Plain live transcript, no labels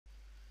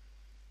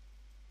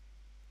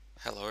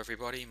Hello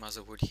everybody,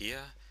 Muzzlewood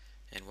here,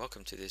 and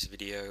welcome to this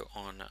video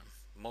on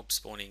mob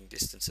spawning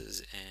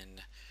distances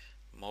and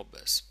mob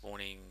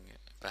spawning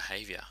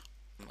behaviour.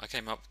 I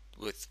came up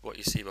with what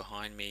you see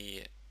behind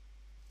me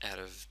out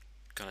of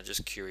kind of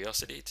just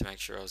curiosity to make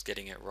sure I was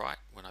getting it right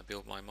when I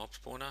build my mob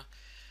spawner.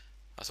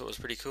 I thought it was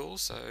pretty cool,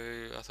 so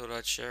I thought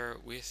I'd share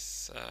it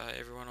with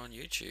everyone on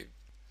YouTube.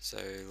 So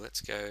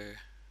let's go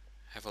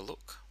have a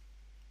look.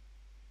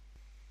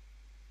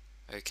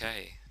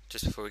 Okay,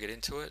 just before we get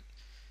into it,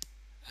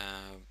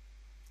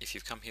 if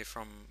you've come here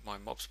from my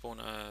mob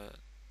spawner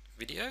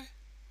video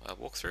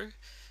walkthrough,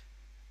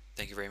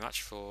 thank you very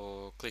much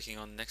for clicking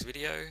on the next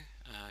video.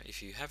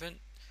 If you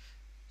haven't,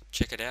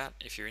 check it out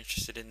if you're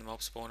interested in the mob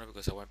spawner,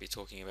 because I won't be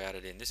talking about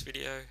it in this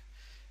video.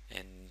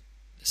 And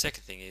the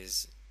second thing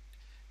is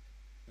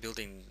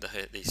building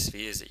these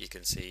spheres that you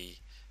can see,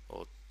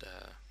 or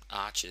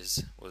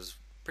arches, was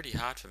pretty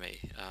hard for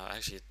me. I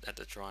actually had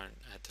to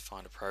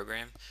find a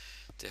program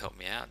to help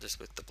me out just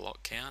with the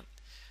block count.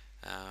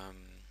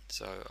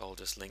 So I'll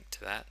just link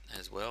to that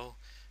as well.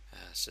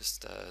 It's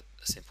just a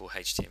simple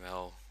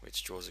HTML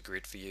which draws a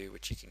grid for you,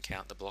 which you can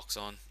count the blocks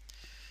on.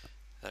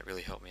 That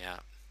really helped me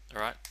out.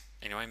 Alright,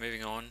 anyway,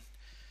 moving on.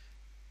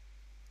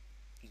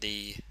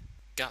 The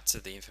guts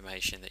of the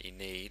information that you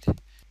need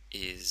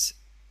is,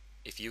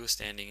 if you were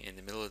standing in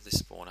the middle of this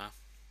spawner,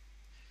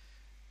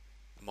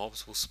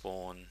 mobs will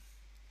spawn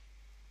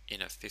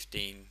in a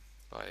 15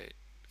 by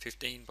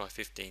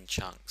 15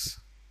 chunks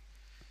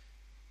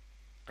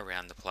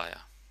around the player,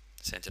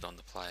 centered on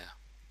the player.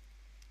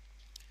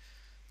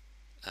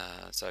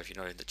 So if you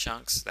know the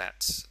chunks,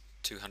 that's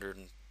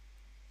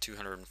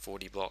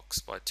 240 blocks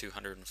by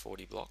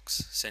 240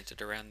 blocks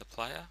centered around the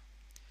player.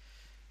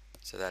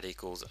 So that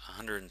equals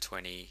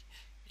 120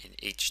 in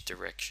each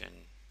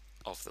direction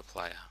of the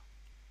player.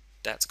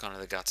 That's kind of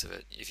the guts of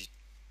it.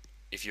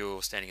 If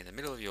you're standing in the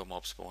middle of your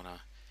mob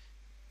spawner,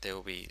 there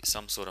will be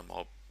some sort of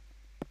mob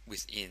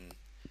within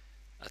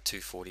a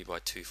 240 by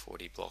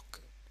 240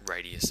 block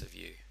radius of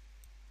you.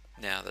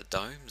 Now the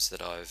domes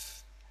that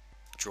I've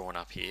drawn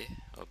up here,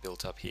 or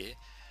built up here,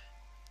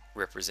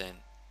 represent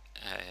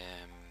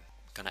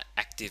kind of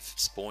active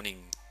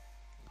spawning,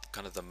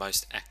 kind of the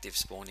most active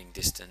spawning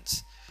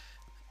distance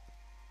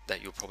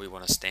that you'll probably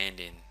want to stand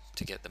in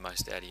to get the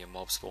most out of your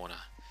mob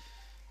spawner.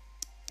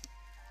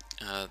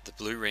 The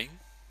blue ring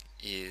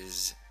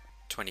is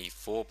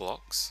 24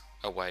 blocks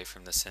away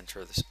from the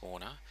center of the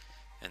spawner,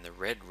 and the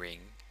red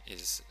ring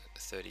is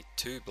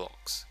 32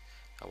 blocks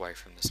away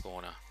from the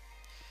spawner.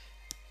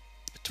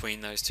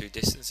 Between those two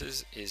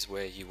distances is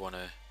where you want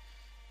to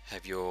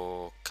have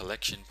your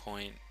collection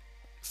point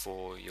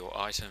for your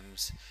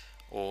items,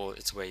 or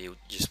it's where you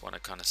just want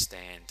to kind of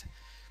stand.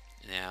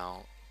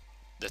 Now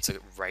that's a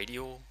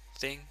radial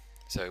thing,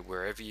 so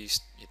wherever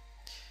it's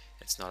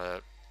not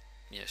a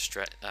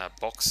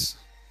box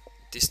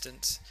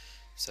distance,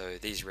 so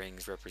these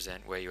rings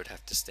represent where you would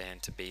have to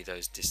stand to be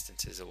those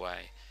distances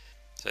away.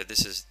 So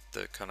this is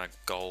the kind of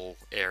goal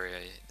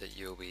area that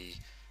you'll be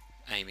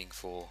aiming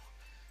for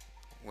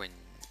when,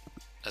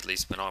 at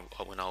least when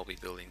I'll be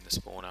building the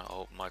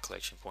spawner. My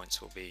collection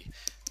points will be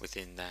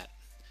within that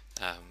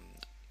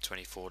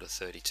 24 to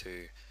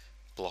 32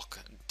 block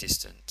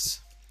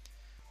distance.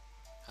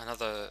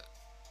 Another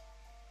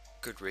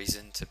good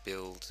reason to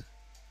build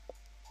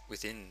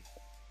within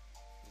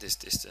this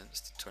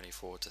distance,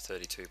 24 to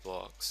 32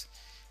 blocks,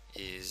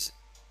 is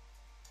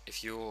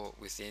if you're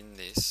within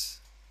this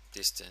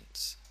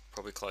distance,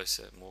 probably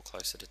more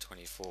closer to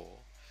 24,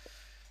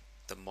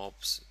 the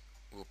mobs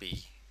will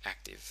be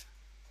active.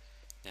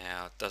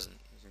 Now it doesn't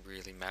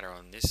really matter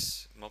on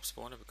this mob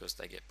spawner because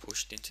they get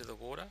pushed into the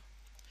water,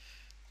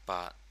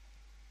 but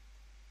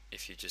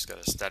if you just got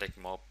a static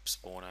mob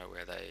spawner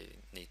where they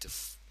need to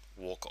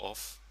walk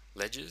off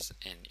ledges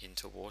and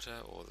into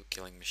water, or the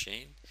killing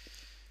machine,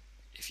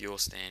 if you're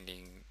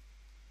standing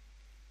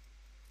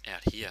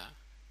out here,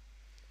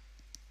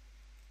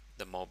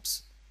 the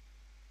mobs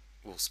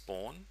will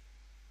spawn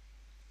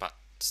but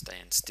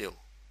stand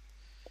still.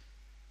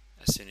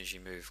 As soon as you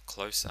move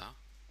closer,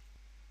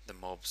 the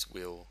mobs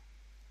will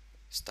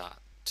start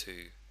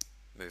to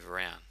move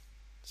around,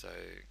 so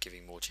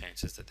giving more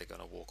chances that they're going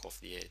to walk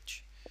off the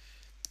edge.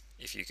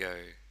 If you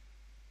go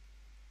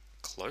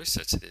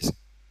closer to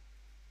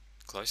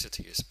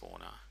your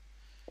spawner,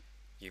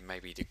 you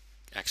may be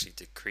actually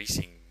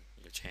decreasing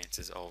your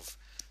chances of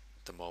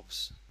the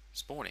mobs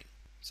spawning.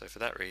 So for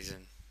that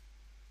reason,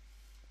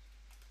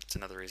 it's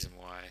another reason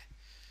why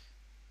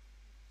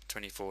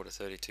 24 to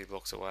 32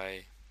 blocks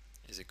away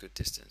is a good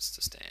distance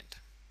to stand.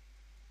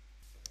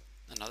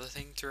 Another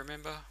thing to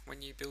remember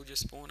when you build your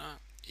spawner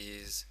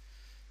is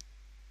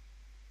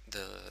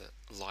the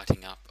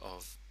lighting up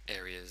of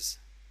areas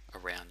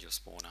around your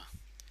spawner.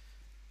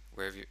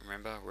 Wherever your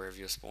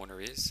spawner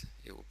is,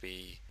 it will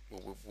be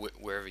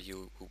wherever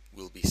you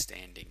will be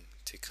standing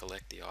to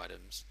collect the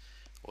items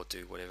or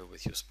do whatever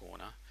with your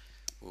spawner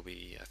will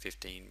be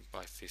 15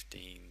 by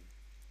 15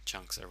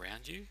 chunks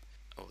around you,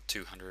 or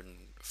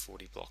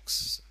 240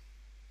 blocks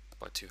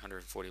by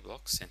 240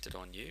 blocks centered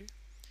on you.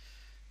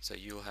 So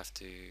you'll have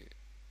to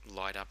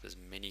light up as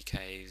many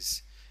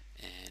caves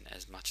and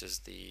as much as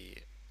the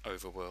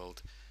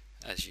overworld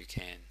as you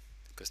can,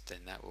 because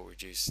then that will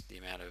reduce the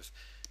amount of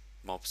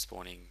mobs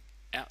spawning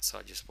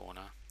outside your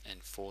spawner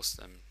and force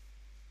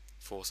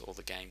all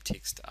the game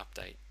ticks to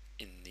update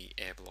in the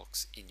air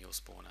blocks in your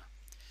spawner.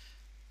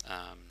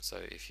 So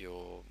if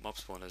your mob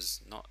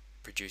spawner's not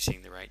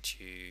producing the rate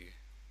you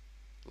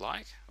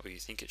like, or you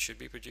think it should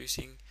be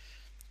producing,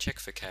 check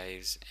for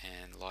caves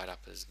and light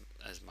up as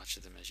much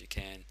of them as you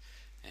can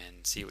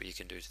and see what you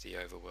can do to the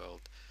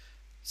overworld.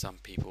 Some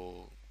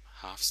people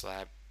half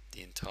slab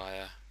the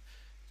entire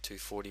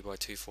 240 by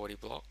 240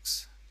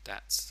 blocks.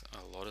 That's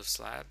a lot of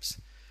slabs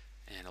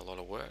and a lot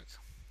of work.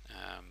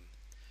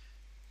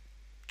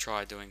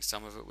 Try doing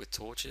some of it with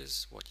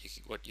torches, what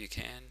you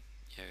can,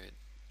 you know,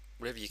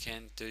 whatever you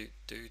can do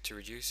to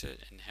reduce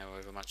it, and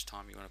however much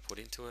time you want to put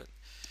into it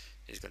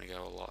is going to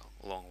go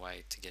a long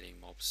way to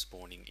getting mobs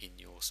spawning in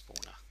your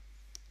spawner.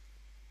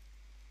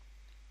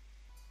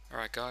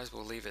 Alright guys,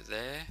 we'll leave it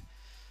there.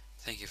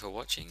 Thank you for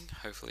watching.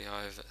 Hopefully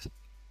I've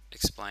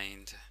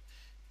explained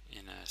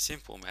in a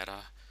simple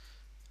manner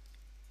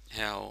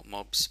how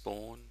mobs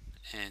spawn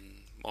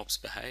and mobs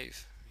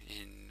behave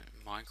in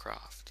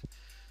Minecraft.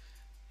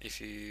 If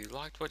you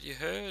liked what you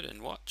heard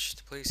and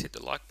watched, please hit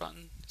the like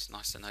button. It's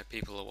nice to know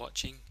people are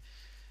watching.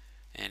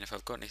 And if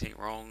I've got anything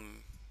wrong,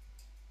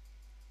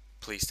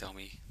 please tell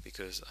me,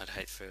 because I'd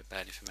hate for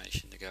bad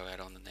information to go out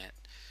on the net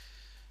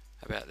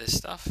about this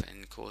stuff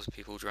and cause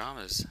people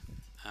dramas.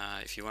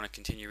 If you want to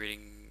continue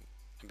reading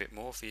a bit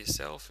more for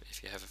yourself,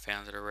 if you haven't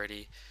found it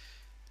already,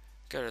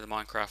 go to the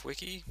Minecraft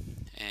wiki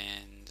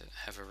and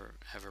have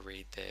a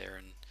read there,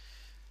 and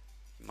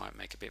it might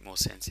make a bit more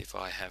sense if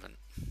I haven't.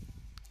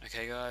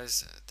 Okay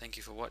guys, thank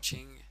you for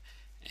watching,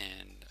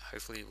 and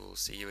hopefully we'll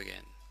see you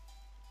again.